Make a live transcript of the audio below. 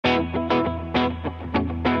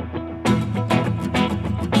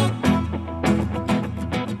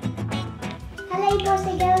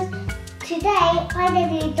today I'm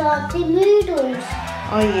going to be dancing noodles.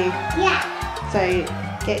 Are you? Yeah. So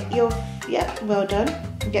get your, well done.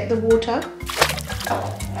 Get the water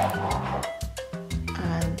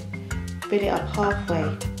and fill it up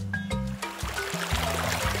halfway.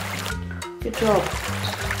 Good job.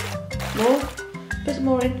 More? Put some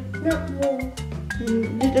more in. Not more. A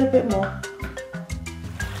little bit more.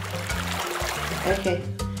 Okay.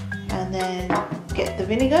 And then get the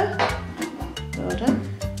vinegar. Well done.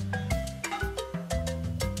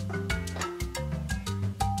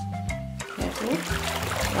 Careful.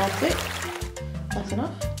 That's it. That's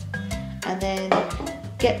enough. And then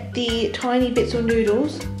get the tiny bits of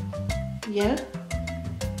noodles. Yeah.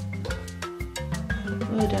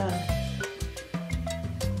 Well done.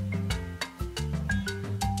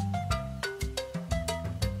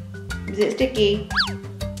 Is it sticky?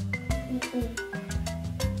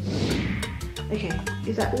 Okay,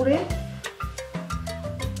 is that all in?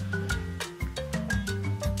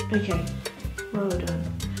 Okay, well done.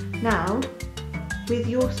 Now, with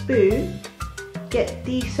your spoon, get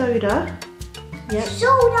the soda. Yep.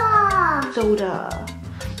 Soda!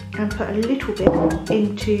 And put a little bit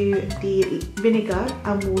into the vinegar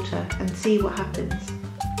and water and see what happens.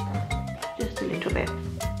 Just a little bit.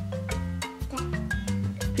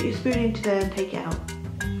 Put your spoon into there and take it out.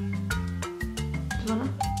 Savannah?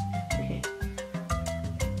 Okay.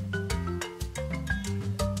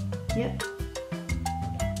 Yep.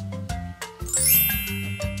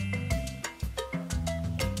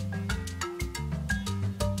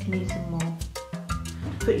 You need some more.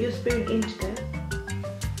 Put your spoon into there.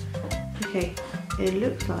 Okay, it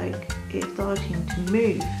looks like it's starting to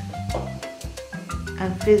move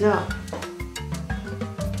and fizz up.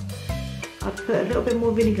 I'd put a little bit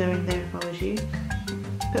more vinegar in there if I was you.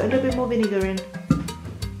 Put a little bit more vinegar in.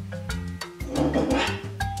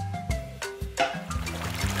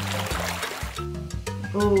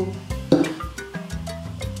 Oh.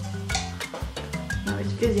 Now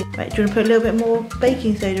it's fizzing. Right, do you want to put a little bit more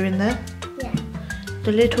baking soda in there? Yeah.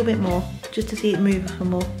 A little bit more, just to see it move some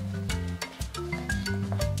more.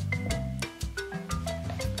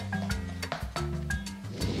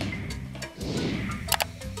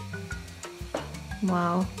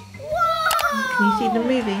 Wow. Can you see them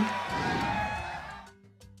moving?